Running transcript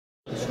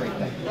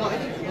A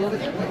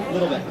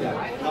little bit,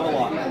 yeah. Not a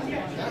lot.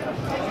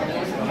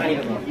 Tiny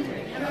bit more.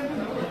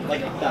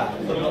 Like that.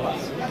 A little bit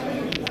less.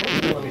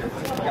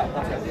 Yeah,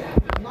 that's good.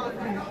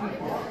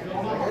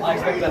 I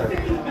expect better.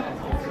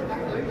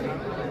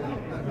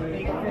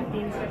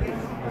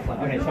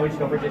 Okay, shall we just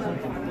go for Jason?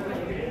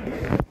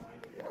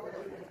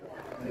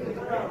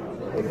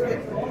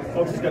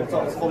 Oh, this is good.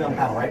 So it's fully on the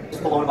paddle, right?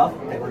 Just below and above?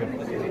 Okay, we're good.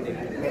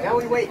 Okay, now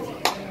we wait.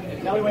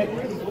 Now we wait.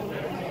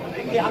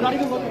 Yeah, I'm not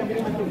even looking. I'm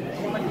getting my food.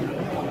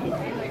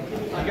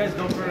 You guys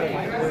go for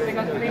they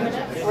got 3 minutes?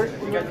 Or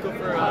you guys go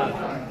for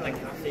like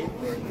half safe?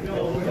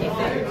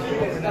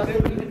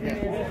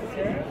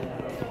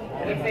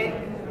 If it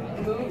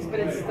moves, but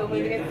it's still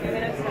moving in 3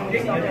 minutes, then we're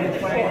still doing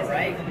short,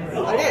 right?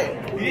 I did.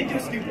 You didn't do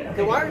stupid.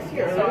 The wire's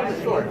here, so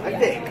it's short, I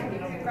think.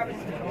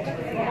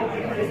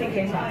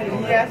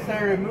 Yes,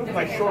 I removed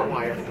my short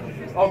wire.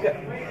 Okay.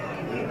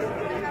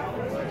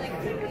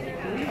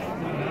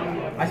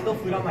 I still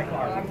flew on my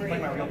car. Like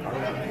my real car.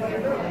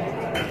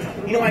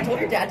 You know, when I told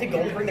your dad to go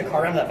and bring the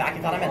car around to the back,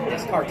 he thought I meant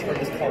this car turned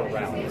this car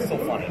around. It's so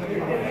funny.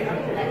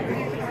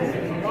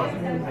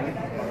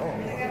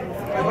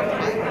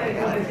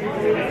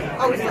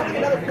 Oh, we still have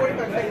another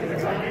 45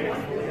 seconds.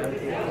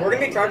 We're going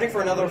to be charging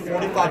for another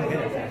 45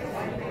 minutes.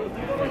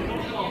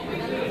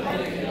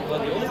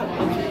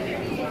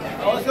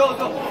 Oh, let's go, let's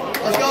go.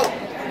 Let's go.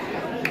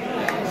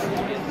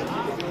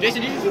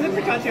 Jason, did you flip your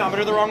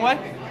potentiometer the wrong way?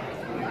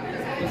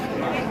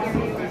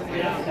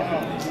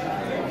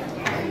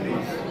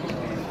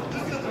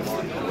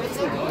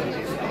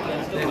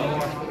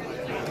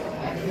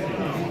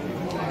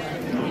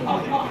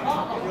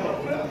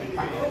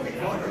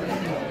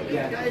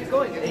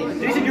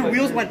 Jason, your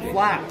wheels went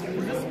flat.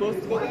 Was this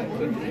supposed to go that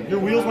quick? Your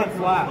wheels went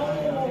flat.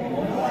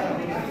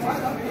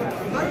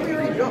 How did we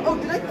already go? Oh,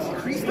 did I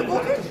decrease the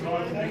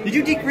voltage? Did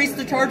you decrease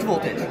the charge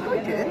voltage?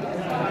 I did.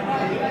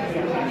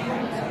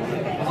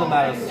 Wasn't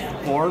that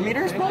 4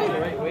 meters, probably?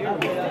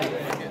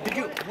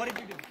 What did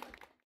you do?